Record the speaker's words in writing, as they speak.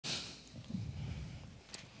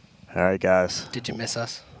All right, guys. Did you miss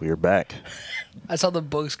us? We are back. I saw the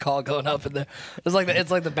Boogs call going up in there. It's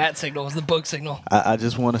like the bat signal. It's the Boog signal. I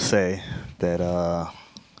just want to say that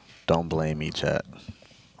don't blame me, chat.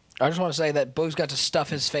 I just want to say that Boogs got to stuff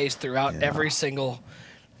his face throughout every single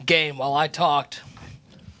game while I talked.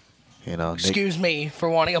 You know, Excuse me for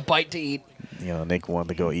wanting a bite to eat. You know, Nick wanted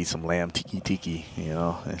to go eat some lamb tiki, you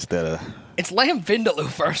know, instead of... It's lamb vindaloo,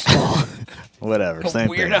 first of all. Whatever, same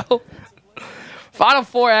weirdo. thing. Final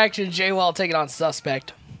four action, Jwall taking on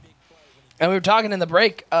Suspect. And we were talking in the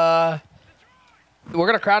break, we're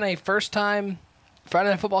going to crown a first-time Friday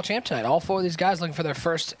Night Football champ tonight. All four of these guys looking for their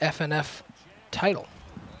first FNF title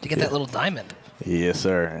to get that little diamond. Yes,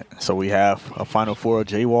 sir. So we have a Final Four of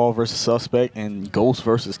Jwall versus Suspect and Ghost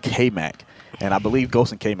versus K-Mac. And I believe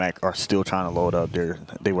Ghost and K-Mac are still trying to load up.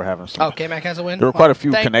 They were having some... Oh, K-Mac has a win? There were quite a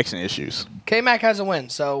few connection issues. K-Mac has a win.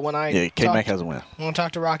 So when I... Yeah, K-Mac has a win. When I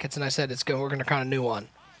talked to Rockets and I said, we're going to crown a new one.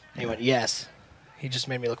 And he went, yes. He just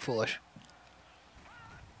made me look foolish.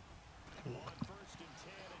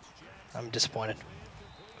 I'm disappointed.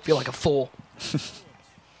 I feel like a fool.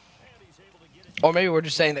 Or maybe we're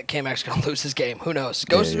just saying that K-Mac's going to lose his game. Who knows?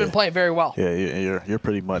 Ghost has been playing very well. Yeah, you're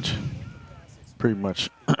pretty much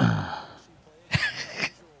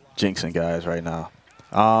jinxing guys right now.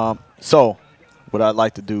 So what I'd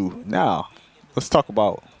like to do now, let's talk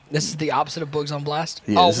about... This is the opposite of Boogs on Blast?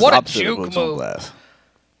 Yeah, oh, what a juke move. Blast.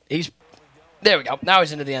 There we go. Now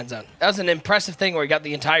he's into the end zone. That was an impressive thing where he got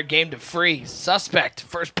the entire game to free. Suspect,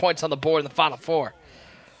 first points on the board in the Final Four.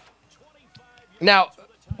 Now,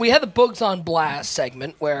 we had the Boogs on Blast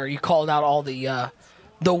segment where you called out all the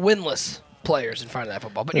winless players in Friday Night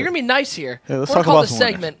Football. But you're going to be nice here. Yeah, let's We're talk call about this some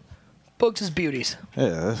segment Boogs' Beauties.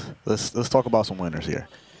 Yeah, let's talk about some winners here.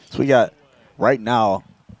 So we got right now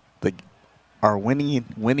our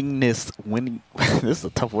winningest. This is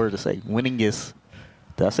a tough word to say. Winningest.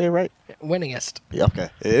 Did I say it right? Winningest. Yeah, okay.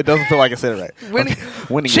 It doesn't feel like I said it right.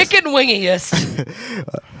 Winningest. Chicken wingiest.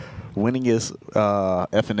 Winningest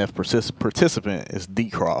FNF participant is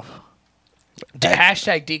D-Croft.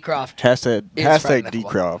 Hashtag D-Croft. Hashtag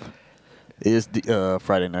D-Croft is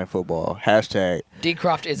Friday Night Football. Hashtag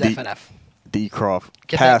D-Croft is FNF. D-Croft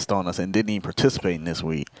passed on us and didn't even participate in this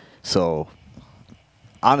week. So,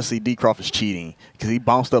 honestly, D-Croft is cheating because he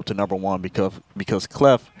bounced up to #1 because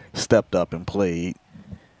Clef stepped up and played.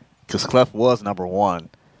 Because Clef was #1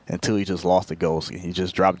 until he just lost to Ghost. He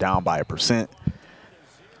just dropped down by 1%.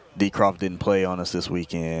 D-Croft didn't play on us this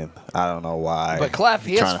weekend. I don't know why. But Clef,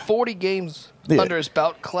 he has 40 games under his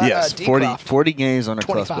belt. Yes, 40 games under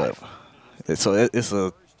Clef's 25. belt. So it's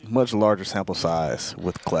a much larger sample size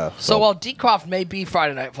with Clef. So while D-Croft may be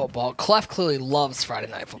Friday Night Football, Clef clearly loves Friday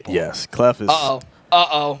Night Football. Yes, Clef is...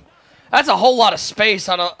 Uh-oh. That's a whole lot of space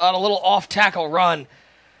on a little off-tackle run.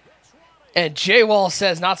 And Jwall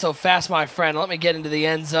says, not so fast, my friend. Let me get into the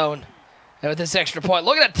end zone. And with this extra point,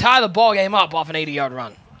 look at that, tie the ball game up off an 80-yard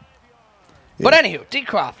run. Yeah. But anywho,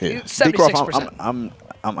 D-Croft, 76%. I'm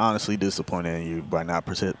honestly disappointed in you by not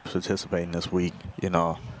participating this week, you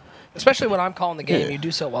know. Especially when I'm calling the game. You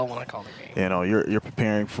do so well when I call the game. You know, you're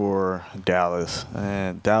preparing for Dallas.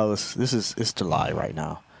 And Dallas, it's July right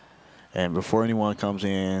now. And before anyone comes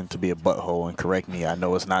in to be a butthole and correct me, I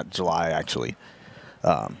know it's not July, actually.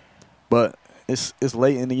 But it's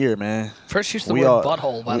late in the year, man. First used the word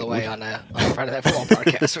butthole, by the way, on a Friday Night Football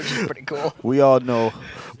podcast, which is pretty cool. We all know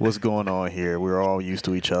what's going on here. We're all used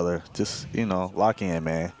to each other. Just, you know, lock in,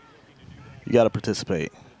 man. You got to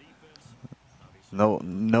participate. No,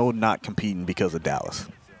 not competing because of Dallas.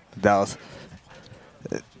 Dallas,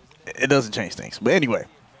 it doesn't change things. But anyway,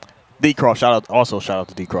 D-Croft, shout out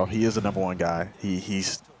to D-Croft. He is the #1 guy. He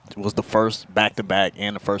was the first back-to-back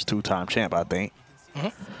and the first two-time champ, I think.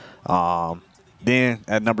 Then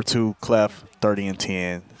at #2, Clef,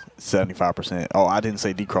 30-10, 75%. Oh, I didn't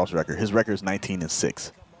say D-Croft's record. His record is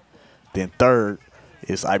 19-6. Then third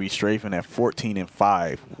is IB Strafen at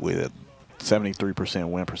 14-5 with a 73%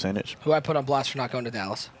 win percentage. Who I put on blast for not going to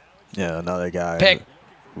Dallas. Yeah, another guy. Pick.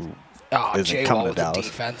 Who Jwall coming to with the Dallas.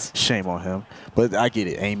 defense. Shame on him. But I get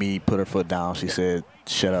it. Amy put her foot down. She said,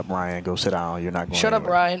 "Shut up, Ryan. Go sit down. You're not going Shut anywhere.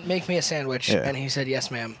 up, Ryan. Make me a sandwich." Yeah. And he said, "Yes,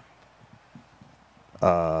 ma'am."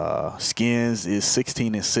 Skins is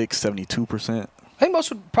 16-6, 72%. I think most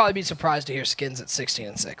would probably be surprised to hear Skins at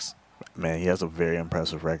 16-6. Man, he has a very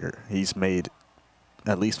impressive record. He's made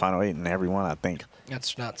at least Final 8 in every one, I think.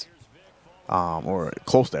 That's nuts. Or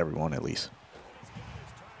close to everyone, at least.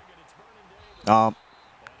 Jwall,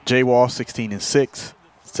 16-6,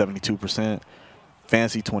 72%.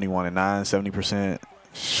 Fancy, 21-9, 70%.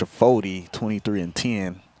 Shafody,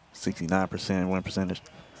 23-10, 69% win percentage.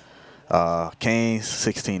 Kane,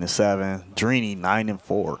 16-7. Dreeny,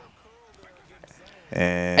 9-4.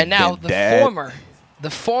 And now then the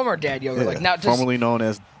former Dad Yoga. Like now, formerly known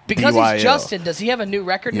as because DYL. he's Justin, does he have a new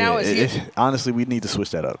record now? Honestly, we need to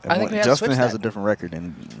switch that up. I think we have to Justin switch has that. a different record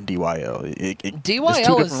than DYL. It's two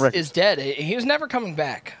DYL different records. is dead. He was never coming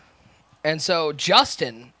back. And so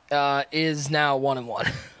Justin is now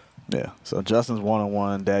 1-1. Yeah. So Justin's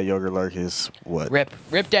 1-1. Dad Yogurt Lurk is what? Rip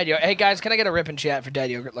Dad Yogurt. Hey guys, can I get a rip in chat for Dad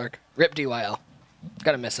Yogurt Lurk? Rip DYL.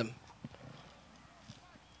 Gotta miss him.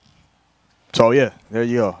 So yeah, there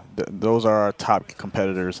you go. Those are our top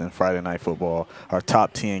competitors in Friday Night Football. Our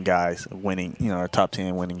top 10 guys winning. Our top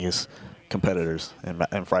 10 winningest competitors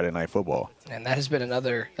in Friday Night Football. And that has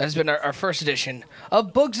been our first edition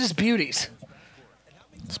of Bugs' Beauties.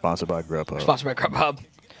 Sponsored by Grubhub. Sponsored by Grubhub.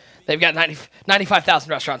 They've got 95,000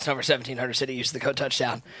 restaurants in over 1,700 cities. Use the code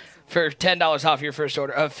touchdown for $10 off your first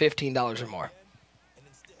order of $15 or more.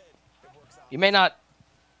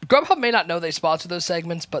 Grubhub may not know they sponsor those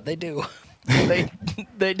segments, but they do. They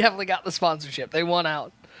definitely got the sponsorship. They won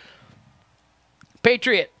out.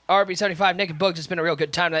 Patriot, RB75, Nick and Bugs, it's been a real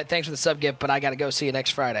good time tonight. Thanks for the sub gift, but I got to go see you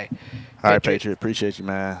next Friday. All right, Patriot. Appreciate you,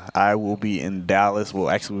 man. I will be in Dallas. Well,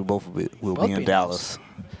 actually, we both will be in Dallas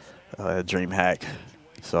at DreamHack.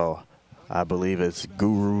 So I believe it's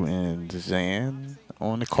Guru and Zan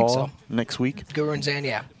on the call next week. Guru and Zan,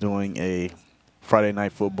 yeah. Doing a Friday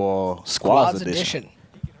Night Football Squads edition.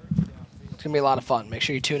 It's going to be a lot of fun. Make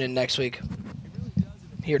sure you tune in next week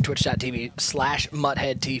here at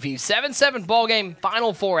twitch.tv/MutHeadTV. 7-7 ball game,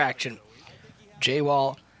 Final Four action.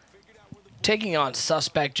 Jwall taking on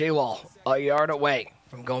Suspect. Jwall a yard away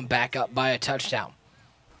from going back up by a touchdown.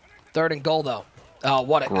 3rd and goal, though. Oh,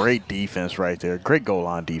 what a great defense right there. Great goal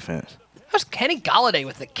line defense. That was Kenny Galladay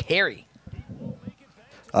with the carry.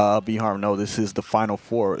 B-Harm, no, this is the Final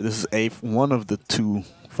Four. This is one of the 2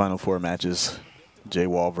 Final Four matches.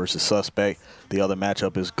 Jwall versus Suspect. The other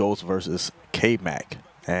matchup is Ghost versus K-Mac.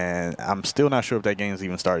 And I'm still not sure if that game's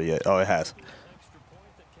even started yet. Oh, it has.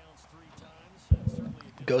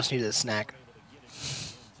 Ghost needed a snack.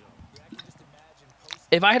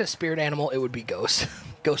 If I had a spirit animal, it would be Ghost.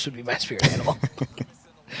 Ghost would be my spirit animal.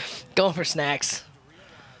 Going for snacks.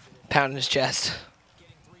 Pounding his chest.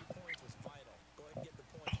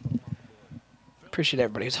 Appreciate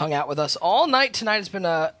everybody who's hung out with us all night tonight. It's been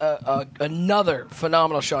another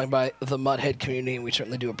phenomenal showing by the MutHead community, and we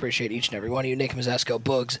certainly do appreciate each and every one of you. Nick Mazesco,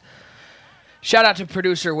 Bugs. Shout out to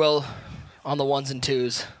producer Will on the 1s and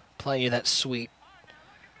 2s, playing you that sweet,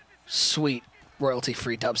 sweet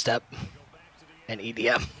royalty-free dubstep and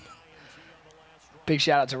EDM. Big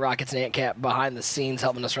shout out to Rockets and Antcap behind the scenes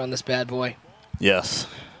helping us run this bad boy. Yes.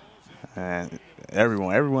 And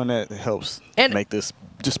everyone that helps make this,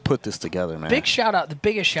 just put this together, man. Big shout out, the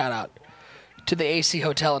biggest shout out to the AC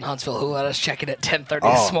Hotel in Huntsville who let us check in at 10:30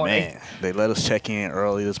 this morning. Man. They let us check in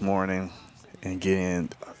early this morning and get in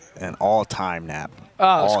an all-time nap.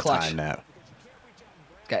 Oh, it was all-time clutch. nap.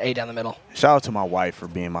 Got A down the middle. Shout out to my wife for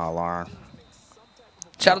being my alarm.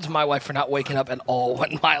 Shout out to my wife for not waking up at all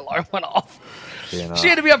when my alarm went off. You know, She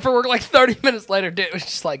had to be up for work like 30 minutes later. Dude, it was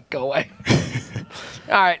just like, go away.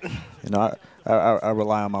 All right. You know, I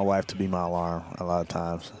rely on my wife to be my alarm a lot of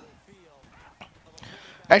times.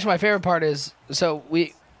 Actually, my favorite part is, so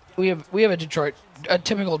we have a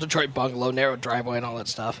typical Detroit bungalow, narrow driveway and all that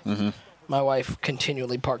stuff. Mm-hmm. My wife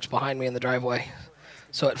continually parks behind me in the driveway.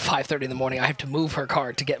 So at 5:30 in the morning, I have to move her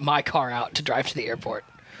car to get my car out to drive to the airport.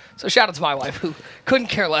 So shout out to my wife who couldn't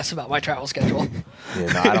care less about my travel schedule.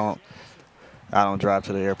 Yeah, no, I don't drive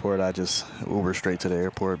to the airport. I just Uber straight to the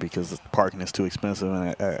airport because the parking is too expensive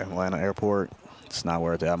at Atlanta Airport. It's not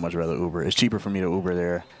worth it. I'd much rather Uber. It's cheaper for me to Uber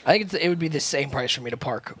there. I think it would be the same price for me to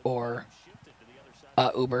park or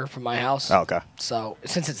Uber from my house. Oh, okay. So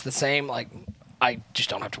since it's the same, like I just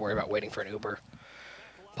don't have to worry about waiting for an Uber.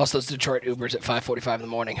 Plus those Detroit Ubers at 5:45 in the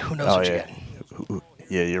morning. Who knows what you're getting?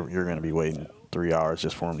 Yeah, you're going to be waiting 3 hours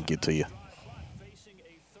just for them to get to you.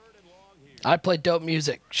 I play dope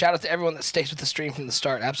music. Shout out to everyone that stays with the stream from the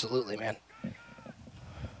start. Absolutely, man.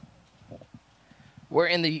 We're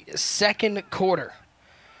in the second quarter.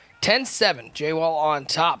 10-7. Jwall on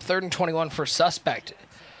top. 3rd and 21 for Suspect.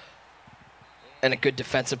 And a good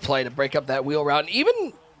defensive play to break up that wheel route. And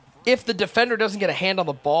even if the defender doesn't get a hand on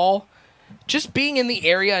the ball, just being in the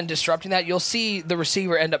area and disrupting that, you'll see the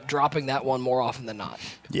receiver end up dropping that one more often than not.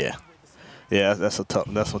 Yeah. Yeah, that's a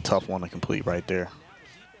tough one to complete right there.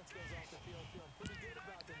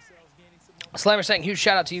 Slammer saying, huge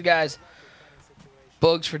shout out to you guys.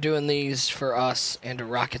 Bugs for doing these for us, and to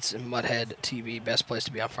Rockets and MutHead TV. Best place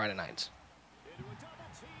to be on Friday nights.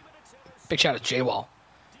 Big shout out to Jwall.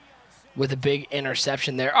 with a big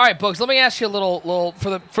interception there. All right, Bugs, let me ask you a little for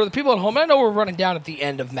the people at home. I know we're running down at the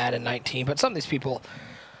end of Madden 19, but some of these people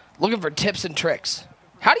looking for tips and tricks.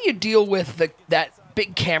 How do you deal with that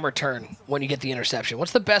big camera turn when you get the interception?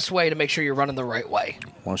 What's the best way to make sure you're running the right way?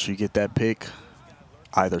 Once you get that pick,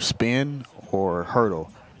 either spin or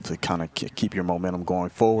hurdle to kind of keep your momentum going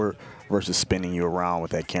forward versus spinning you around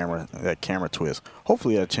with that camera twist.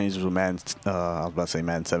 Hopefully that changes with Madden. I was about to say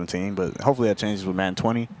Madden 17, but hopefully that changes with Madden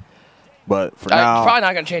 20. But for now, probably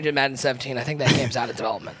not going to change it in Madden 17. I think that game's out of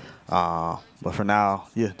development. But for now,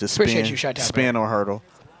 yeah, just spin or hurdle,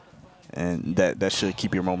 and that should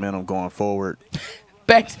keep your momentum going forward.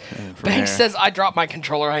 Banks says, I dropped my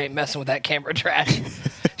controller. I ain't messing with that camera trash.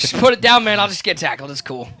 Just put it down, man. I'll just get tackled. It's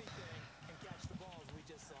cool.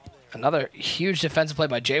 Another huge defensive play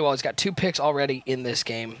by Jwall. He's got 2 picks already in this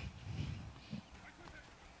game.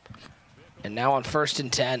 And now on 1st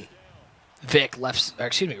and 10, Vic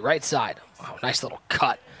right side. Wow, nice little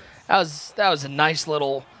cut. That was a nice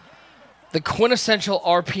little, the quintessential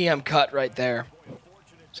RPM cut right there.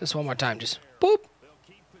 Just one more time, just boop.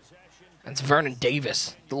 That's Vernon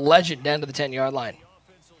Davis, the legend down to the 10-yard line.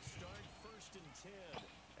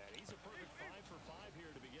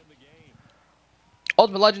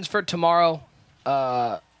 Ultimate Legends for tomorrow.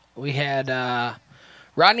 We had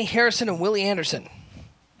Rodney Harrison and Willie Anderson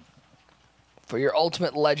for your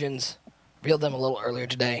Ultimate Legends. Revealed them a little earlier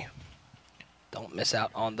today. Don't miss out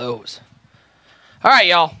on those. All right,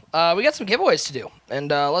 y'all. We got some giveaways to do, and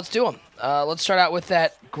let's do them. Let's start out with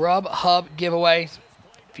that Grubhub giveaway.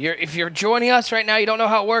 If you're joining us right now, you don't know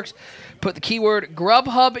how it works, put the keyword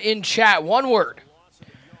Grubhub in chat. One word.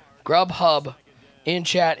 Grubhub in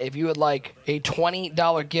chat if you would like a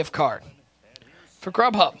 $20 gift card for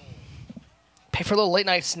Grubhub. Pay for a little late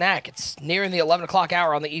night snack. It's nearing the 11 o'clock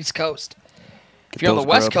hour on the East Coast. If you're on the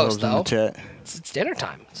West Coast, though, it's dinner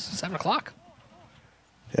time. It's 7 o'clock.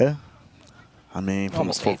 Yeah. I mean,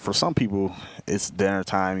 for some people, it's dinner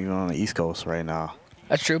time even on the East Coast right now.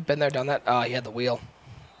 That's true. Been there, done that. Oh, he had the wheel.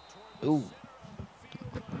 Ooh.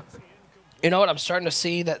 You know what? I'm starting to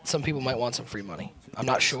see that some people might want some free money. I'm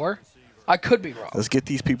not sure. I could be wrong. Let's get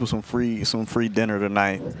these people some free dinner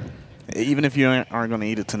tonight. Even if you aren't going to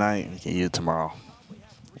eat it tonight, you can eat it tomorrow.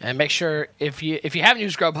 And make sure if you haven't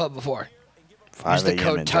used Grubhub before, use the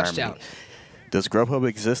code touchdown. Does Grubhub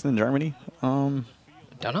exist in Germany? Don't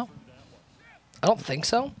know. I don't think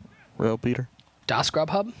so. Well, Peter? Das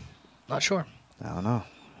Grubhub? Not sure. I don't know.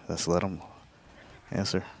 Let's let them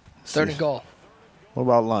answer. 3rd and goal. What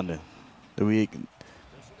about London? Do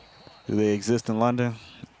they exist in London?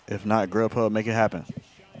 If not, Grubhub, make it happen.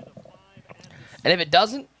 And if it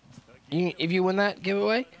doesn't, if you win that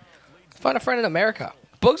giveaway, find a friend in America.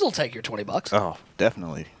 Bugs will take your $20. Oh,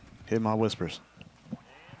 definitely. Hit my whispers.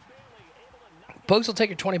 Bugs will take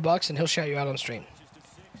your $20 and he'll shout you out on stream.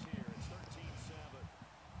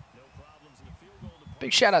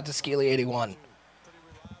 Big shout out to Skeely81.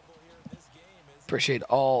 Appreciate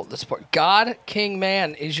all the support. God King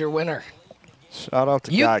Man is your winner. Shout out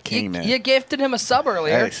to God King Man. You gifted him a sub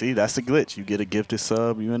earlier. Hey, see, that's the glitch. You get a gifted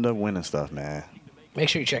sub, you end up winning stuff, man. Make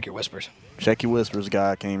sure you check your whispers. Check your whispers,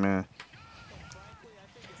 God King Man.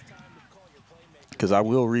 Because I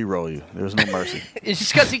will re-roll you. There's no mercy. It's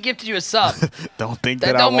just because he gifted you a sub. Don't think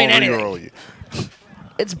that I won't re-roll you.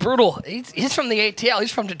 It's brutal. He's from the ATL.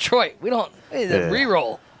 He's from Detroit. We don't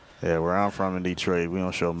re-roll. Yeah, where I'm from in Detroit, we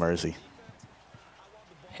don't show mercy.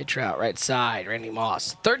 Hit route right side, Randy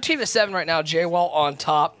Moss. 13-7 right now. Jwall on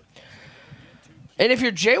top. And if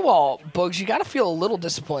you're Jwall, Bugs, you got to feel a little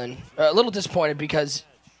disappointed because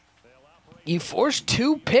you forced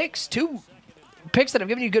 2 picks that have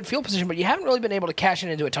given you good field position, but you haven't really been able to cash it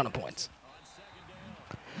into a ton of points.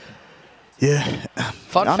 Yeah.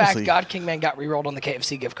 Fun fact, God King Man got re-rolled on the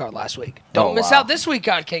KFC gift card last week. Don't miss out this week,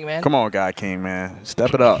 God King Man. Come on, God King Man.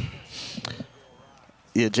 Step it up.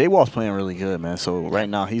 Yeah, Jwall's playing really good, man. So right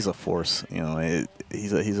now he's a force. You know,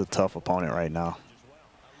 he's a tough opponent right now.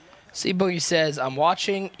 C Boogie says, I'm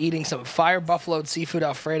eating some fire buffalo seafood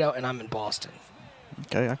Alfredo, and I'm in Boston.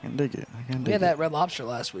 Okay, I can dig it. We had that Red Lobster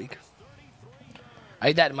last week. I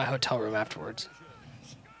ate that in my hotel room afterwards.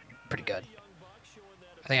 Pretty good.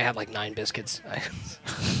 I think I had like 9 biscuits.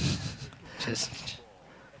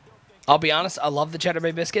 I'll be honest, I love the Cheddar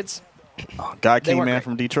Bay biscuits. Oh, God King Man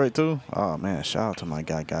from Detroit too? Oh man, shout out to my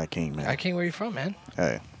guy, God King Man. God King, where you from, man?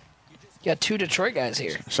 Hey. You got 2 Detroit guys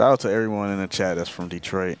here. Shout out to everyone in the chat that's from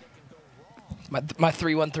Detroit. My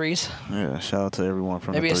 313s. Yeah, shout out to everyone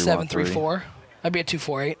from Maybe the 313. Maybe a 734. Maybe a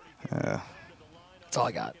 248. Yeah. That's all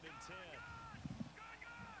I got.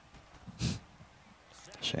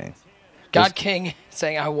 Shame. God King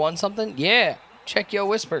saying I won something? Yeah. Check your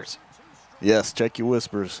whispers. Yes, check your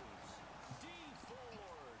whispers.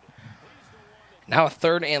 Now a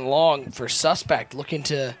 3rd and long for Suspect, looking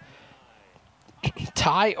to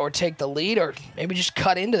tie or take the lead, or maybe just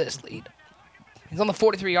cut into this lead. He's on the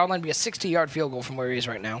 43-yard line, be a 60-yard field goal from where he is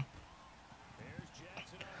right now.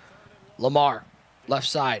 Lamar, left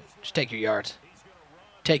side, just take your yards.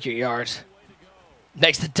 Take your yards.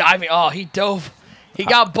 Makes the diving. Oh, he dove. He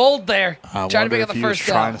got bold there. I trying to wonder make if up the he was first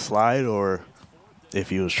trying down. to slide or if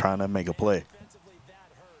he was trying to make a play.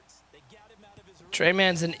 Trey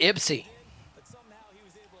Man's in Ipsy.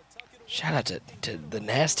 Shout out to the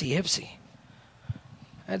nasty Ipsy.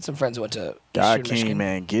 I had some friends who went to God Eastern King, Michigan.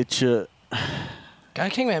 man, get your...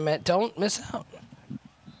 God King, man, don't miss out.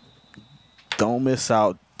 Don't miss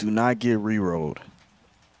out. Do not get re-rolled.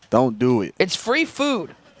 Don't do it. It's free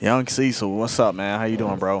food. Young Cecil, what's up, man? How you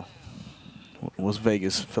doing, bro? What's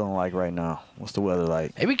Vegas feeling like right now? What's the weather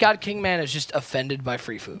like? Maybe God King Man is just offended by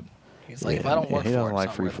free food. He's like, if I don't work he for doesn't it, like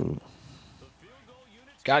it's free not worth it. food.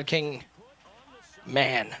 God King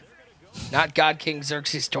Man. Not God King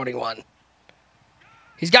Xerxes 21.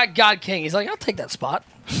 He's got God King. He's like, I'll take that spot.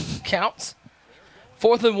 Counts.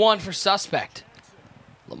 4th and 1 for Suspect.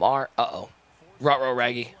 Lamar, Ruh-roh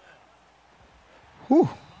Raggy. Whew.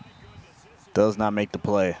 Does not make the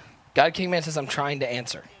play. God King Man says, I'm trying to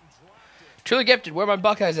answer. Truly gifted. Where are my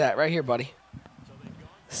Buckeyes at? Right here, buddy.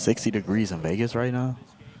 60 degrees in Vegas right now?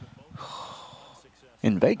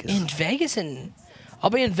 In Vegas? In Vegas, and I'll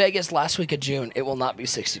be in Vegas last week of June. It will not be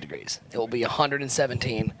 60 degrees. It will be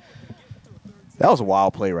 117. That was a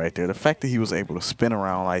wild play right there. The fact that he was able to spin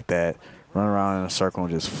around like that, run around in a circle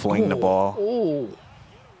and just fling the ball. Ooh.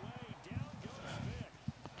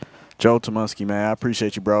 Joe Tomusky, man, I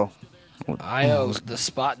appreciate you, bro. IO, the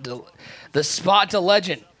spot to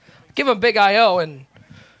legend. Give him a big IO, and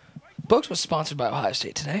Books was sponsored by Ohio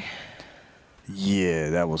State today.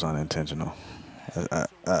 Yeah, that was unintentional.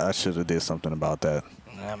 I should have did something about that.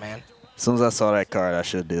 Nah, man. As soon as I saw that card, I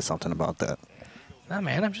should have did something about that. Nah,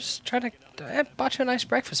 man, I'm just trying to I bought you a nice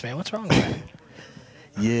breakfast, man. What's wrong with that?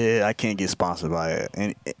 Yeah, I can't get sponsored by it.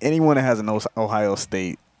 And anyone that has an Ohio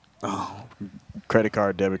State credit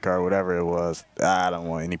card, debit card, whatever it was, I don't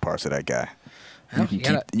want any parts of that guy. Well, you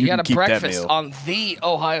got a breakfast on the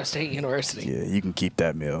Ohio State University. Yeah, you can keep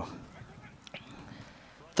that meal.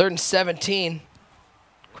 3rd and 17.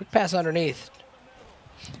 Quick pass underneath.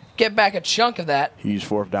 Get back a chunk of that. Huge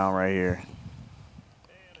 4th down right here.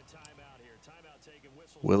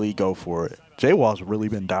 Will he go for it? Jwall's really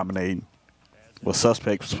been dominating. Well,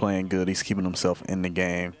 Suspect was playing good. He's keeping himself in the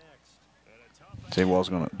game. Jwall's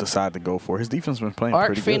going to decide to go for it. His defense has been playing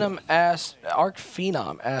pretty good. Arc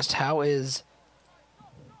Phenom asked, how is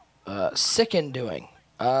Sicken doing?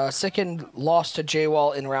 Sicken lost to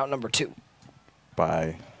Jwall in round number 2.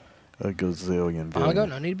 By a gazillion billion. I'll go,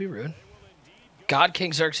 no need to be rude. God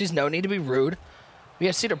King Xerxes, no need to be rude. We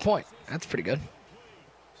have Cedar Point. That's pretty good.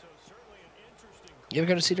 You ever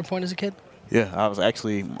go to Cedar Point as a kid? Yeah, I was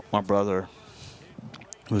actually, my brother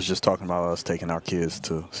was just talking about us taking our kids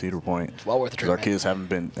to Cedar Point. It's well worth the trip. Our kids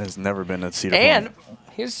has never been at Cedar and Point.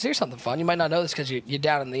 here's something fun. You might not know this because you're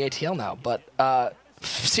down in the ATL now, but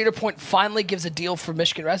Cedar Point finally gives a deal for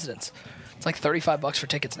Michigan residents. It's like $35 for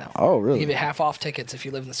tickets now. Oh, really? They give you half off tickets if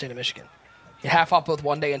you live in the state of Michigan. You half off both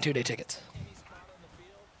 1-day and 2-day tickets.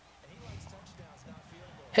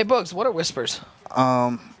 Hey, Bugs, what are whispers?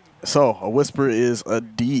 So a whisper is a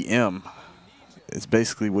DM. It's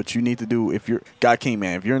basically what you need to do if you're God King,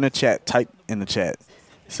 man. If you're in the chat, type in the chat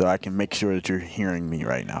so I can make sure that you're hearing me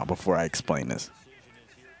right now before I explain this.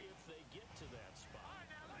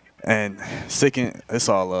 And Sicken, it's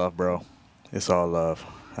all love, bro. It's all love.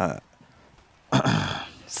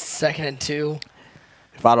 2nd and 2.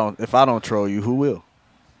 If I don't troll you, who will?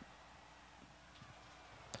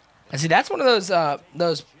 And see, that's one of those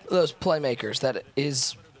playmakers that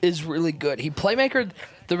is really good. He playmakered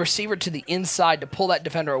the receiver to the inside to pull that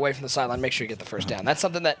defender away from the sideline, make sure you get the first down. That's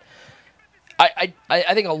something that I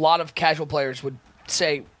think a lot of casual players would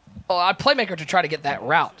say, well, I playmaker to try to get that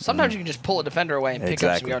route. Sometimes you can just pull a defender away and pick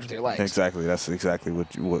up some yards with your legs. Exactly. That's exactly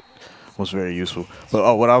what was very useful.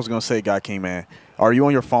 But what I was going to say, God King, man, are you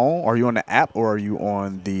on your phone? Are you on the app? Or are you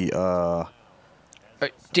on the are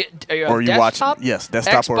you or are you desktop? watching? Yes,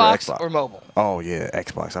 desktop or Xbox. Or mobile. Oh, yeah,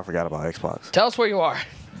 Xbox. I forgot about Xbox. Tell us where you are.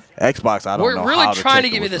 Xbox, I don't know how to We're really trying to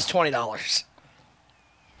check give the you this $20.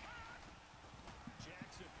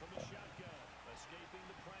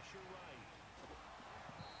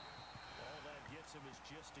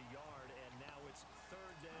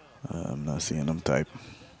 I'm not seeing them type.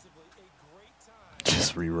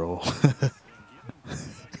 Just re-roll.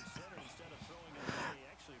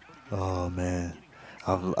 Oh, man.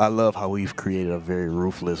 I love how we've created a very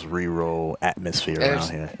ruthless reroll atmosphere around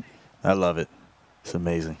here. I love it. It's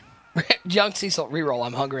amazing. Young Cecil, reroll.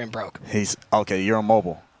 I'm hungry and broke. He's okay. You're on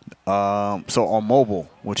mobile. So on mobile,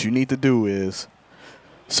 what you need to do is,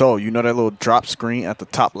 so you know that little drop screen at the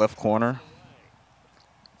top left corner.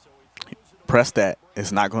 Press that.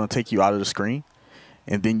 It's not going to take you out of the screen,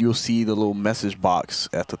 and then you'll see the little message box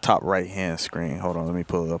at the top right hand screen. Hold on, let me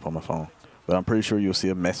pull it up on my phone. But I'm pretty sure you'll see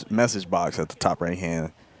a message box at the top right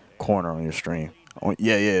hand corner on your stream.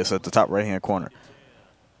 Yeah, it's at the top right hand corner.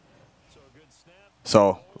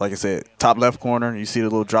 So, like I said, top left corner, you see the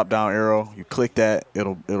little drop down arrow. You click that,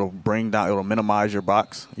 it'll bring down, it'll minimize your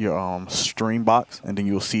box, your stream box, and then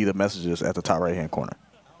you'll see the messages at the top right hand corner.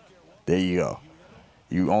 There you go.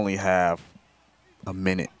 You only have a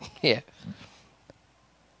minute. Yeah.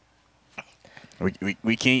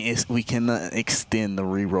 We can extend the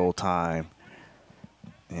reroll time.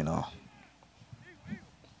 You know.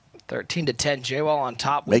 13-10, Jwall on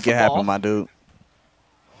top. Make it happen, my dude.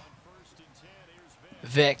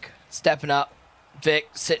 Vic stepping up. Vic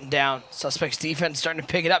sitting down. Suspects defense starting to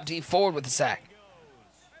pick it up. D forward with the sack.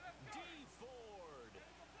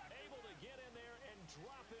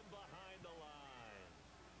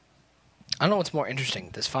 I don't know what's more interesting,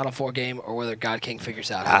 this Final Four game or whether God King figures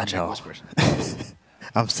out how to check whispers.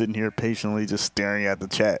 I'm sitting here patiently just staring at the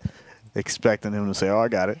chat, expecting him to say, oh, I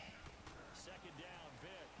got it.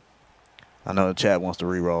 I know the chat wants to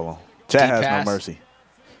re-roll him. Chat has no mercy.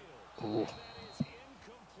 Ooh.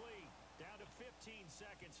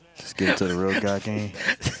 Just get it to the real God King.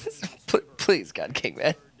 Please, God King,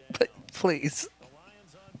 man. Please.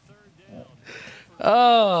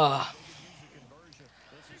 Oh.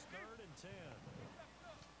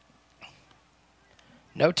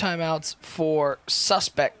 No timeouts for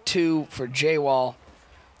suspect 2 for Jwall.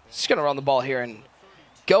 Just going to run the ball here and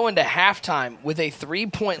go into halftime with a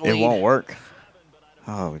 3-point lead. It won't work.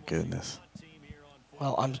 Oh, goodness.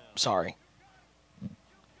 Well, I'm sorry.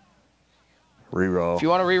 Reroll. If you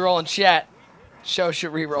want to reroll in chat, show us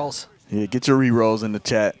your rerolls. Yeah, get your rerolls in the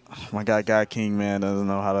chat. My guy, God King, man, doesn't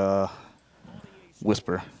know how to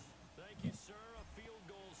whisper.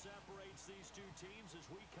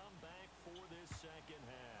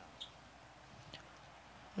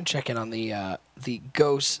 I'm checking on the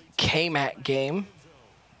Ghost K-Mac game.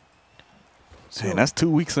 Man, that's 2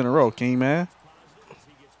 weeks in a row, King, man.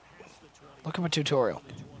 Look at my tutorial.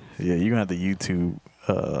 Yeah, you're going to have to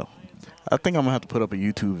YouTube. I think I'm going to have to put up a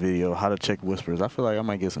YouTube video, how to check whispers. I feel like I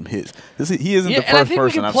might get some hits. He isn't the first person I've seen to struggle with that. And I think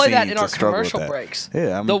we can play that in our commercial breaks.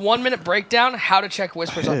 Yeah, the 1-minute breakdown, how to check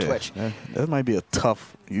whispers on Twitch. That might be a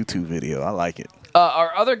tough YouTube video. I like it.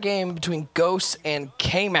 Our other game between Ghosts and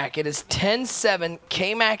K-Mac, it is 10-7.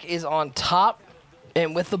 K-Mac is on top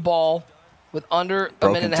and with the ball with under a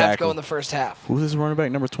minute and a half to go in the first half. Who's this running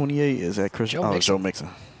back? Number 28? Is that Chris? Joe Mixon. Joe Mixon.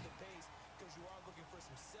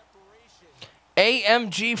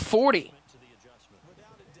 AMG 40.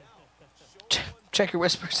 Check your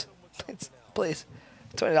whispers. Please.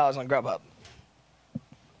 $20 on Grubhub.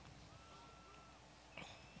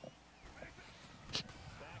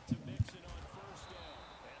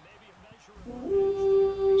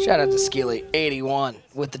 Shout out to Skeely81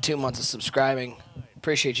 with the 2 months of subscribing.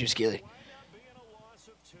 Appreciate you, Skeely.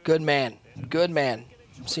 Good man. Good man.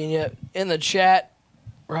 Seeing you in the chat.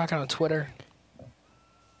 Rocking on Twitter.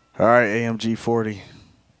 All right, AMG 40.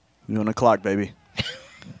 You on the clock, baby.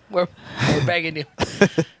 We're begging you.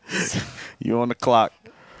 You on the clock.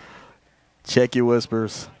 Check your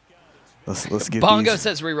whispers. Let's get Bongo these.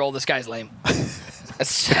 says reroll. This guy's lame.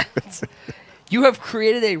 You have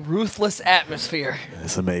created a ruthless atmosphere.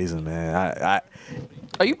 It's amazing, man.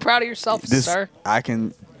 Are you proud of yourself, sir? I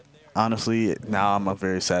can, honestly, now I'm a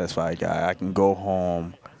very satisfied guy. I can go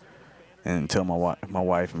home and tell my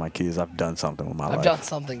wife and my kids I've done something with my life. I've done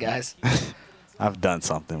something, guys. I've done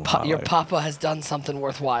something with my life. Your papa has done something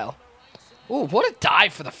worthwhile. Ooh, what a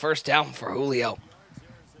dive for the first down for Julio.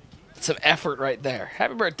 Some effort right there.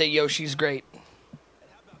 Happy birthday, Yoshi's great.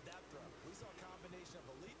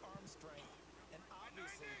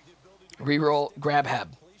 Reroll, grab hub.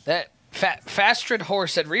 That Fastrid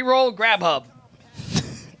Horse said, reroll, grab hub.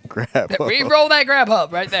 Grab hub. Reroll that grab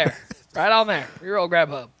hub right there. Right on there. Reroll, grab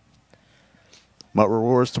hub. What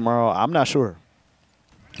rewards tomorrow? I'm not sure.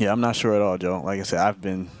 Yeah, I'm not sure at all, Joe. Like I said, I've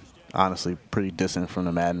been, honestly, pretty distant from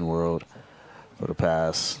the Madden world for the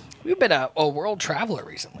past. You've been a world traveler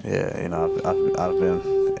recently. Yeah, you know, I've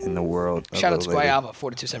been in the world. Shout out to Guayaba,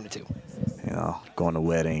 4272. You know, going to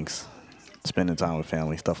weddings, spending time with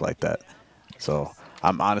family, stuff like that. So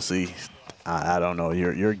I'm honestly, I don't know.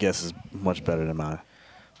 Your guess is much better than mine.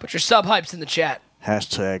 Put your sub hypes in the chat.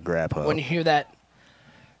 Hashtag grab hub. When you hear that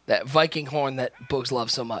that Viking horn that Boogs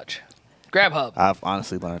loves so much. Grab hub. I've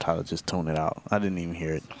honestly learned how to just tune it out. I didn't even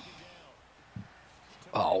hear it.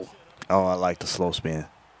 Oh. Oh, I like the slow spin.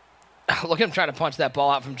 Look at him trying to punch that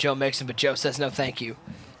ball out from Joe Mixon, but Joe says no thank you.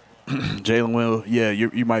 Jalen Will, yeah,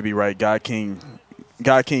 you might be right. God King,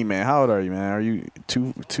 man, how old are you, man? Are you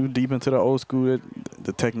too deep into the old school that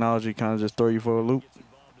the technology kind of just throw you for a loop?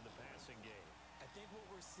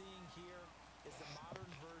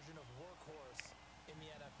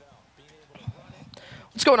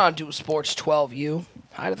 What's going on, Dual Sports 12U?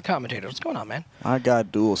 Hi to the commentator. What's going on, man? I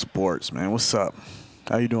got Dual Sports, man. What's up?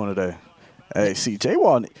 How you doing today? Hey, see,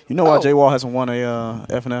 Jwall, you know why Jwall hasn't won a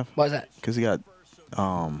FNF? Why is that? Because he has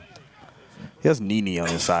Nene on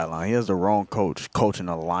his sideline. He has the wrong coach coaching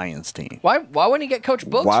the Lions team. Why wouldn't he get Coach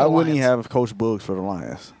Boogs? Why for the wouldn't he Lions? have Coach Boogs for the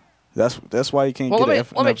Lions? That's why he can't get an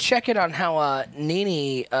FNF. Let me check it on how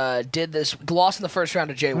Nene did this. Lost in the first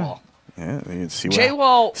round to Jwall. Yeah,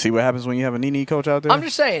 see what happens when you have a Nene coach out there? I'm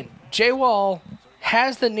just saying, Jwall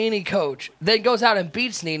has the Nene coach, then goes out and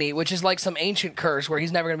beats Nene, which is like some ancient curse where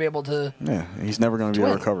he's never going to be able to. Yeah, he's never going to be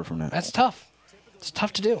able to recover from that. That's tough. It's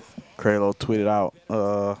tough to do. Kralo tweeted out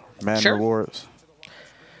Madden rewards.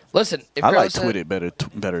 Listen, if I like tweeted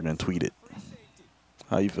better than tweeted.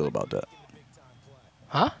 How you feel about that?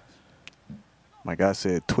 Huh? My guy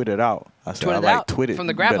said tweeted out. I said tweeted I like out tweeted from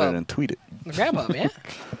the grab better hub. than tweeted. The grab hub, yeah.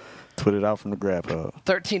 Tweeted out from the grab hub.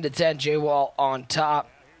 13-10, Jwall on top.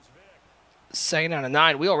 Second down to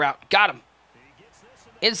 9, wheel route. Got him.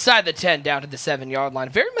 Inside the 10, down to the 7-yard line.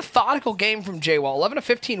 Very methodical game from Jwall.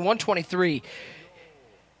 11-15, 123.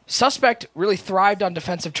 Suspect really thrived on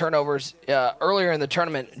defensive turnovers earlier in the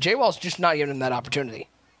tournament. Jwall's just not giving him that opportunity.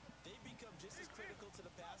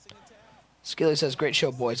 Skilly says, great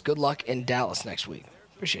show, boys. Good luck in Dallas next week.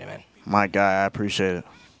 Appreciate it, man. My guy, I appreciate it.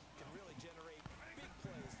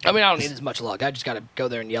 I mean, I don't need as much luck. I just got to go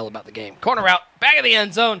there and yell about the game. Corner route, back of the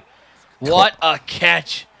end zone. What a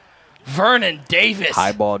catch. Vernon Davis.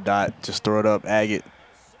 High ball dot. Just throw it up, ag it.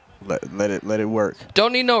 Let it work.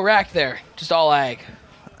 Don't need no rack there. Just all ag.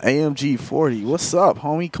 AMG 40. What's up,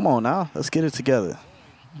 homie? Come on now. Let's get it together.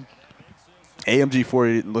 AMG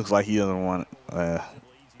 40 looks like he doesn't want a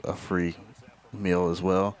free meal as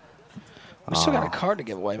well. We still got a card to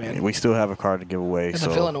give away, man. We still have a card to give away. It's a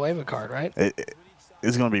Villanueva card, right?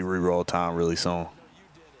 It's going to be reroll time really soon.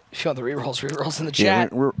 If you want the rerolls in the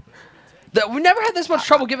chat. Yeah, we never had this much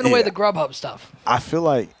trouble giving away the Grubhub stuff. I feel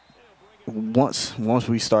like once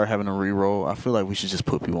we start having a reroll, I feel like we should just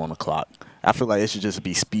put people on the clock. I feel like it should just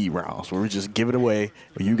be speed rounds where we just give it away.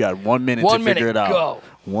 Where you got 1 minute to figure it out. Go.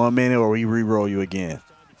 1 minute or we reroll you again.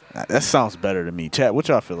 That sounds better to me. Chat, what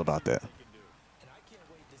y'all feel about that?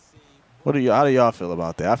 How do y'all feel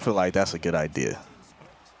about that? I feel like that's a good idea.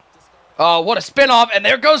 Oh, what a spinoff. And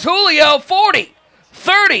there goes Julio. 40,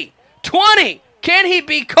 30, 20. Can he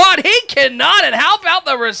be caught? He cannot. And how about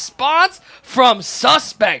the response from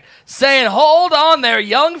Suspect saying, hold on there,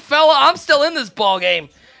 young fella. I'm still in this ball game.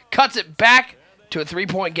 Cuts it back to a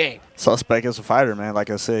 3-point game. Suspect is a fighter, man.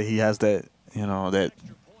 Like I said, he has that,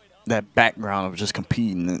 that background of just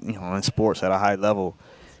competing, in sports at a high level.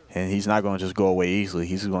 And he's not going to just go away easily.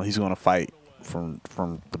 He's going to fight from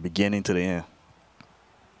the beginning to the end.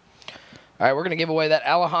 All right, we're going to give away that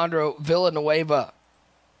Alejandro Villanueva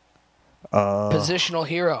positional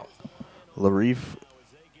hero. Larif,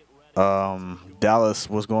 Dallas,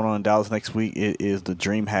 what's going on in Dallas next week? It is the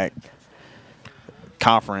DreamHack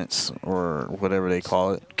Conference or whatever they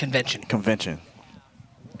call it. Convention.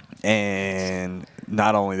 And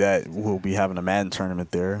not only that, we'll be having a Madden tournament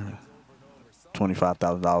there.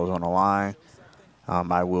 $25,000 on the line.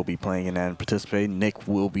 I will be playing in that and participating. Nick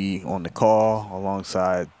will be on the call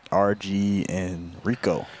alongside RG and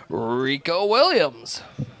Rico. Rico Williams.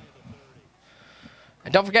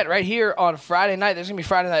 And don't forget, right here on Friday night, there's going to be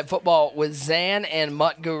Friday Night Football with Zan and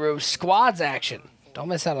Mutt Guru squads action. Don't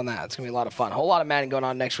miss out on that. It's going to be a lot of fun. A whole lot of Madden going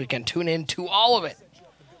on next weekend. Tune in to all of it.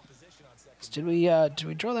 Did we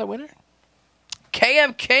draw that winner?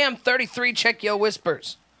 KM33, check yo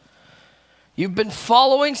whispers. You've been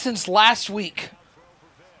following since last week.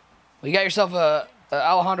 Well, you got yourself a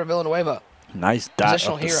Alejandro Villanueva. Nice dot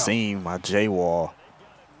up the seam by Jwall.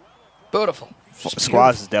 Beautiful.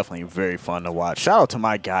 Squads is definitely very fun to watch. Shout out to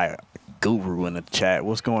my guy, Guru, in the chat.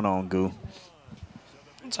 What's going on, Goo?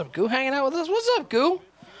 What's up, Goo? Hanging out with us? What's up, Goo?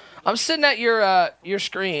 I'm sitting at your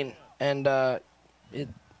screen, and I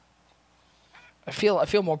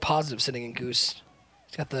feel more positive sitting in Goose.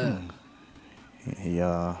 He's got the.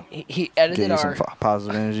 He edited some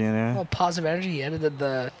positive energy in there. Well, positive energy. He edited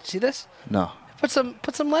the. See this? No. Put some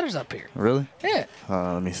letters up here. Really? Yeah.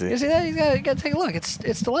 Let me see. You see that? You got to take a look.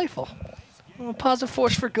 It's delightful. A positive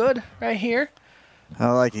force for good right here.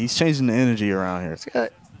 I like it. He's changing the energy around here.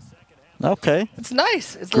 Okay. It's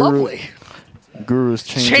nice. It's Guru, lovely. Guru's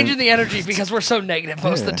changing the energy because we're so negative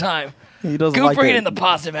most of the time. He doesn't Goop like bringing in the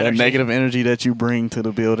positive energy. That negative energy that you bring to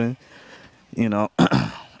the building. You know.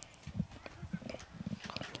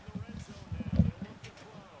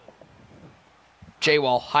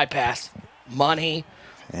 Jwall, high pass. Money.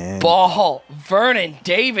 And Ball. Vernon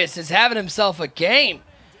Davis is having himself a game.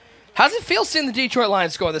 How's it feel seeing the Detroit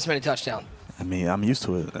Lions score this many touchdowns? I mean, I'm used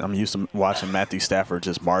to it. I'm used to watching Matthew Stafford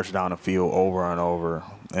just march down the field over and over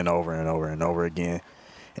and over and over and over again.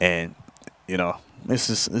 And, you know,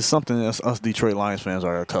 it's something that us Detroit Lions fans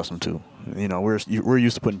are accustomed to. You know, we're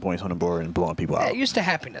used to putting points on the board and blowing people out. Used to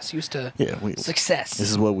happiness, used to success. This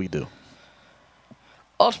is what we do.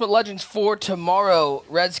 Ultimate Legends for tomorrow.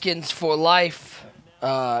 Redskins for life.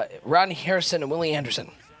 Rodney Harrison and Willie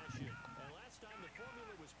Anderson.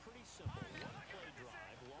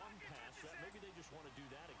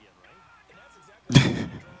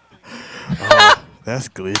 Oh, that's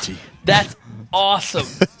glitchy. That's awesome.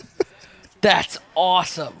 That's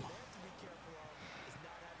awesome.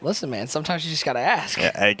 Listen, man, sometimes you just got to ask.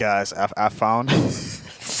 Yeah, hey, guys, I found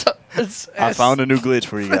I found a new glitch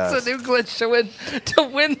for you guys. It's a new glitch to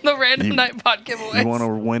win the Random Nightbot giveaways. You want to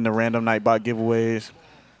win the Random Nightbot giveaways?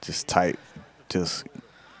 Just type. Just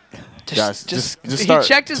start. He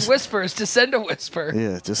checked his whispers to send a whisper.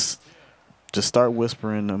 Yeah, just start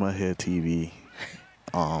whispering to MutHead TV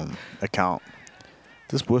account.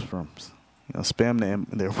 Just whisper them. You know, spam them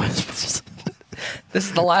their whispers. This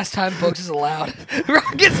is the last time Books is allowed.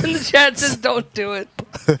 Rockets in the chat says don't do it.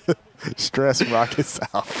 Stress Rockets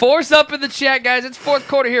out. Force up in the chat, guys. It's fourth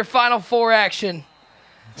quarter here. Final four action.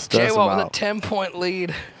 Jwall with a 10-point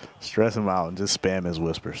lead. Stress him out and just spam his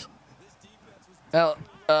whispers. Well,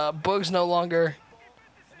 Boogs no longer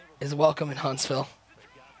is welcome in Huntsville.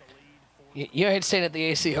 You ain't staying at the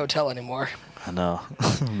AC Hotel anymore. I know.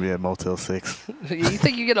 We at Motel 6. You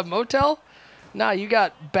think you get a motel? Nah, you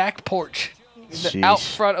got back porch out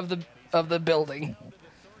front of the building.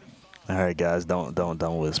 All right, guys,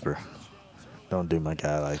 don't whisper. Don't do my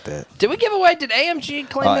guy like that. Did we give away? Did AMG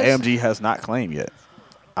claim this? AMG has not claimed yet.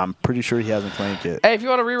 I'm pretty sure he hasn't claimed yet. Hey, if you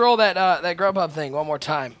want to re-roll that Grubhub thing one more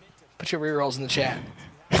time, put your re-rolls in the chat.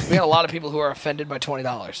 We got a lot of people who are offended by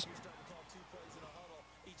 $20.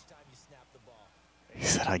 He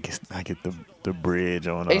said, "I get the bridge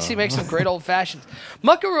on." AC makes some great old fashions.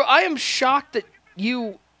 Muckaroo, I am shocked that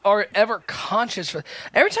you are ever conscious for.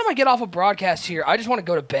 Every time I get off a broadcast here, I just want to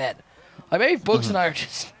go to bed. Like maybe Books and I are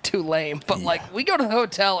just too lame, but like we go to the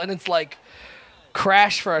hotel and it's like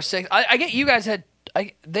crash for our 6. I get you guys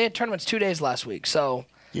they had tournaments 2 days last week, so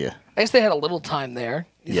yeah, I guess they had a little time there.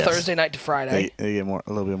 Yes. Thursday night to Friday. They get a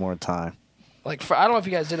little bit more time. Like I don't know if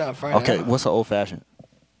you guys did it on Friday. Okay, what's an old fashioned?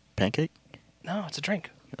 Pancake? No, it's a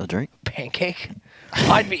drink. A drink? Pancake?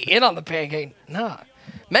 I'd be in on the pancake. Nah.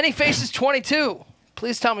 Many Faces 22.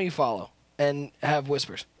 Please tell me you follow and have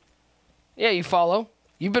whispers. Yeah, you follow.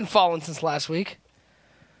 You've been following since last week.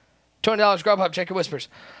 $20 Grubhub. Check your whispers.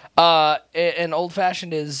 An old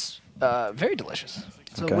fashioned is very delicious.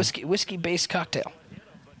 It's a whiskey-based cocktail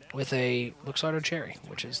with a Luxardo cherry,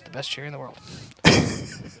 which is the best cherry in the world.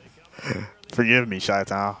 Forgive me,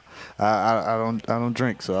 Chi-Town. I don't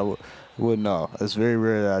drink, so I wouldn't know. It's very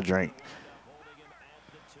rare that I drink.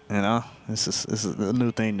 You know, this is a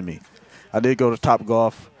new thing to me. I did go to Top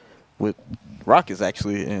Golf with Rockets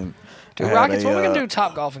actually, and dude, Rockets, when are we gonna do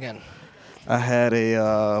Top Golf again? I had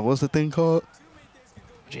what's the thing called?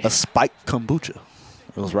 A spiked kombucha.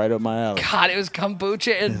 It was right up my alley. God, it was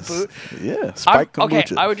kombucha and yeah, spiked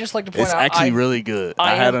kombucha. Okay, I would just like to point out, it's actually really good.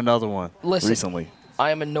 I had another one recently.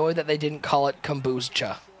 I am annoyed that they didn't call it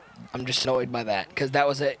kombucha. I'm just annoyed by that because that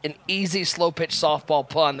was an easy slow pitch softball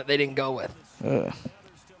pun that they didn't go with.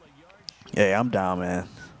 Yeah, I'm down, man.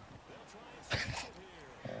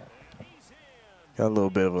 Got a little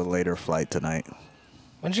bit of a later flight tonight.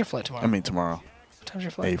 When's your flight tomorrow? I mean tomorrow. What time's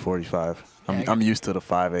your flight? 8:45. I'm used to the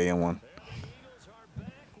 5 a.m. one.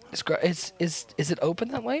 Is it open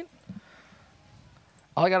that late?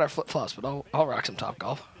 Oh, I got our flip flops, but I'll rock some Top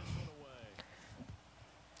Golf.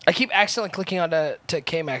 I keep accidentally clicking on to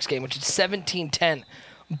K-Mac's game, which is 17:10.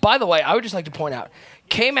 By the way, I would just like to point out,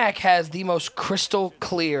 K-Mac has the most crystal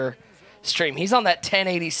clear stream. He's on that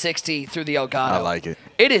 1080-60 through the Elgato. I like it.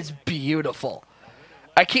 It is beautiful.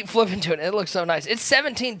 I keep flipping to it, and it looks so nice. It's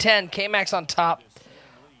 17:10. K-Mac's on top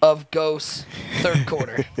of Ghost's third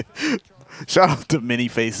quarter. Shout out to Many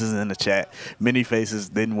Faces in the chat. Many Faces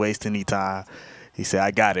didn't waste any time. He said,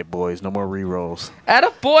 "I got it, boys. No more re-rolls."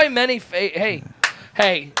 Atta boy, Many Faces. Hey,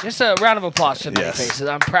 Hey, just a round of applause to Many Yes. Faces.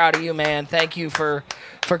 I'm proud of you, man. Thank you for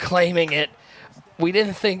claiming it. We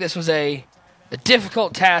didn't think this was a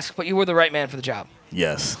difficult task, but you were the right man for the job.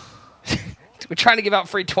 Yes. We're trying to give out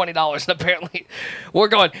free $20, and apparently we're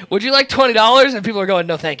going, would you like $20? And people are going,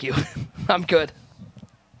 no, thank you. I'm good.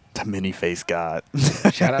 The mini face god.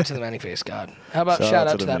 Shout out to the Many Face God. How about shout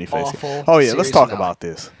out to that awful Oh, yeah, let's series talk finale? about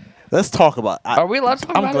this. Let's talk about Are we allowed to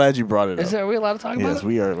talk about it? I'm glad you brought it up. Are we allowed to talk about it? Yes,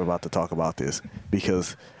 we are about to talk about this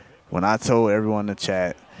because when I told everyone in the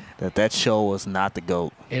chat that show was not the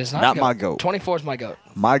GOAT. It is not my GOAT. 24 is my GOAT.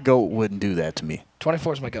 My GOAT wouldn't do that to me.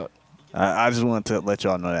 24 is my GOAT. I just wanted to let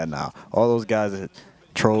y'all know that now. All those guys that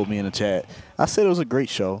trolled me in the chat, I said it was a great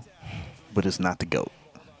show, but it's not the GOAT.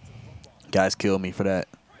 Guys killed me for that.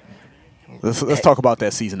 Let's talk about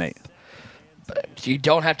that season 8. But you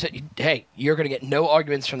don't have to. Hey, you're going to get no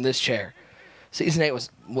arguments from this chair. Season 8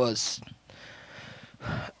 was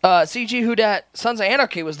CG Who Dat Sons of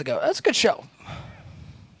Anarchy was the GOAT. That's a good show.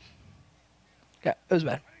 Yeah, it was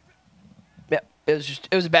bad. Yeah, it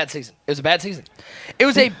was a bad season. It was a bad season. It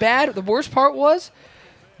was a bad. The worst part was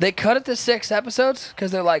they cut it to 6 episodes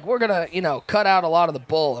because they're like, we're gonna cut out a lot of the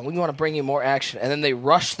bull and we want to bring you more action. And then they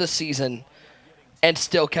rushed the season and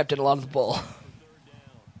still kept in a lot of the bull.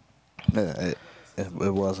 It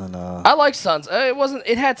wasn't. I like Sons. It wasn't.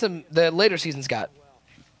 It had some. The later seasons got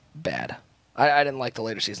bad. I didn't like the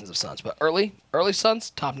later seasons of Sons, but early Sons,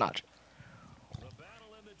 top notch.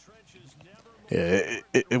 Yeah,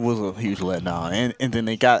 it was a huge letdown, and then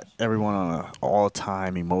they got everyone on an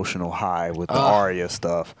all-time emotional high with the Arya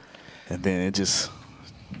stuff, and then it just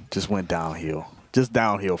went downhill, just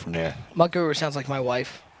downhill from there. My guru sounds like my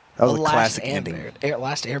wife. That was The a classic ending.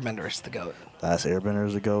 Last Airbender is the GOAT. Last Airbender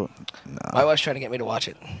is the GOAT. Nah. My wife's trying to get me to watch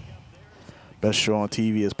it. Best show on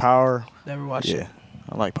TV is Power. Never watched it. Yeah,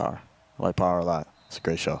 I like Power. I like Power a lot. It's a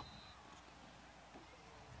great show.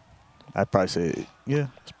 I'd probably say, yeah,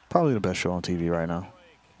 it's probably the best show on TV right now.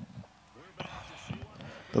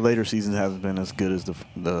 The later seasons haven't been as good as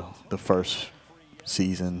the first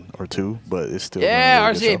season or two, but it's still Yeah, a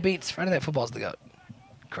really good RZA show. beats Friday Night Football's the GOAT.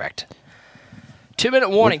 Correct. 2-minute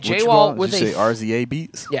warning. What you Jwall call it? with Did you say RZA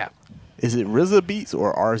beats? Yeah. Is it RZA beats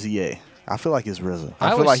or RZA? I feel like it's RZA. I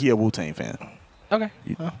feel was- like he a Wu-Tang fan. Okay.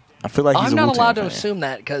 I feel like he's I'm a not Wu-Tang allowed to fan. assume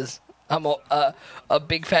that because I'm a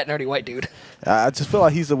big fat nerdy white dude. I just feel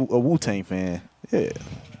like he's a Wu-Tang fan. Yeah.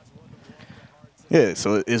 Yeah,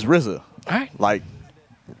 so it's RZA. All right. Like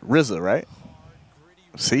RZA, right?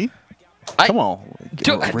 See? Come on.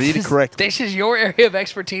 Read it correctly. This is your area of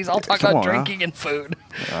expertise. I'll talk Come about on, huh? drinking and food.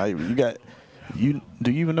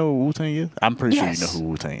 Do you even know who Wu-Tang is? I'm pretty Yes. sure you know who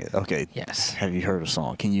Wu-Tang is. Okay. Yes. Have you heard a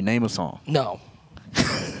song? Can you name a song? No.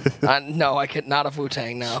 No, I could not have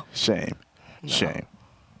Wu-Tang now. Shame. Shame.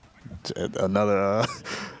 Another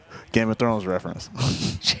Game of Thrones reference.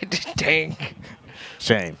 Dang.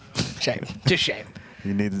 Shame. Shame. Just shame.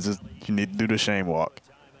 You need to do the shame walk.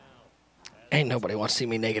 Ain't nobody wants to see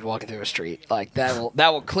me naked walking through a street. Like that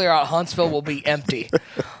will clear out. Huntsville will be empty.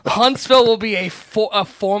 Huntsville will be a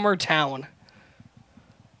former town.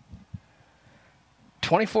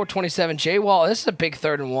 24-27. Jwall. This is a big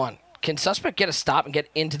 3rd and 1. Can Suspect get a stop and get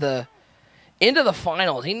into the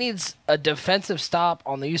finals? He needs a defensive stop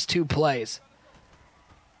on these 2 plays.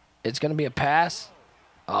 It's going to be a pass.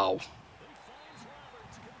 Oh.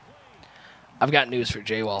 I've got news for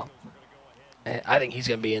Jwall. I think he's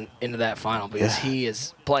going to be into that final because he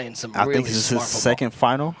is playing some really smart I think this is his football. second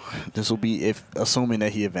final. This will be assuming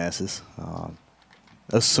that he advances.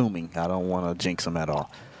 Assuming. I don't want to jinx him at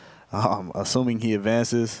all. Assuming he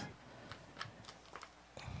advances,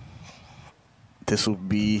 this will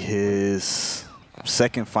be his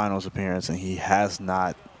second finals appearance, and he has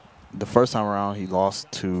not. The first time around, he lost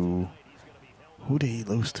to. Who did he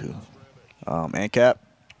lose to? ANCAP.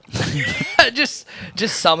 just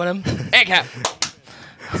summon him. ANCAP.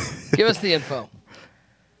 Give us the info.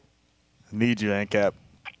 Need you, ANCAP.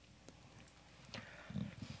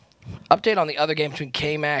 Update on the other game between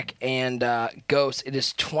K-Mac and Ghost. It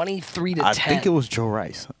is 23-10. I think it was Joe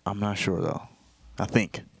Rice. I'm not sure though. I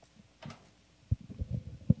think.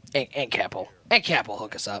 ANCAP will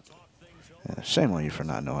hook us up. Yeah, shame on you for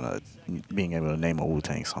not knowing being able to name a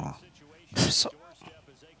Wu-Tang song. So,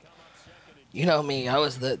 you know me. I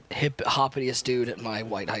was the hip-hoppiest dude at my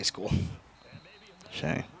white high school.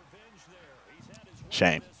 Shame.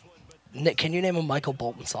 Shame. Nick, can you name a Michael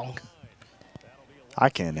Bolton song? I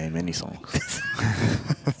can't name any songs.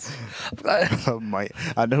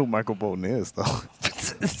 I know who Michael Bolton is, though.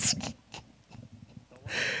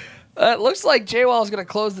 It looks like Jwall is going to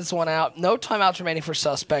close this one out. No timeouts remaining for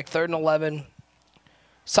Suspect. 3rd and 11.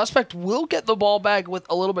 Suspect will get the ball back with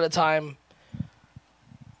a little bit of time.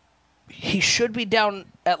 he should be down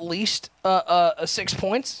at least 6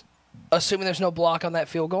 points, assuming there's no block on that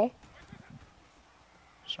field goal.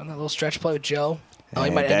 So on that little stretch play with Joe. Oh, he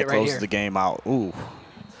might end it right here. That closes the game out. Ooh.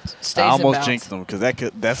 Stays I almost inbounds. jinxed him because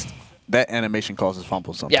that animation causes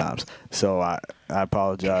fumbles sometimes. So I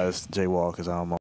apologize, Jwall, because I almost.